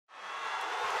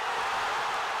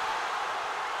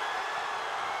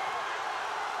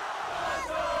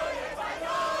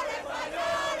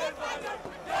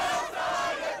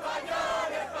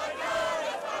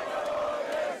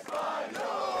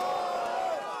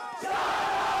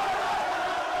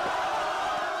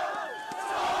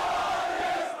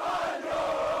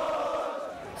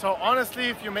So honestly,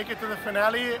 if you make it to the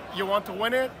finale, you want to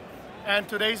win it. And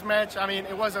today's match, I mean,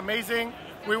 it was amazing.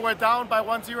 We were down by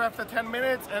 1-0 after 10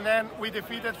 minutes, and then we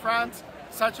defeated France.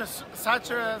 Such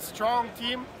a strong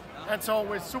team, and so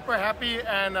we're super happy.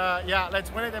 And yeah,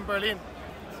 let's win it in Berlin.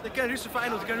 They can reach the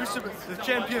final. They can reach the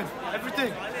champion.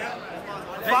 Everything.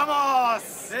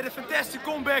 Vamos! They had a fantastic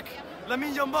comeback.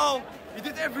 Lamine Yamal, he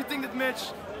did everything that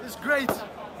match. It's great.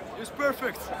 It was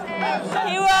perfect.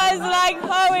 It was like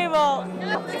horrible.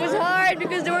 It was hard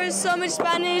because there was so much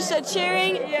Spanish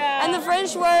cheering, and the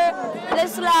French were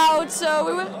less loud, so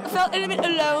we felt a little bit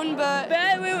alone. But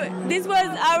this was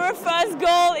our first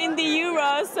goal in the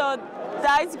Euro, so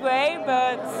that's great.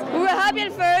 But we were happy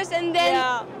at first, and then.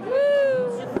 Yeah. Woo!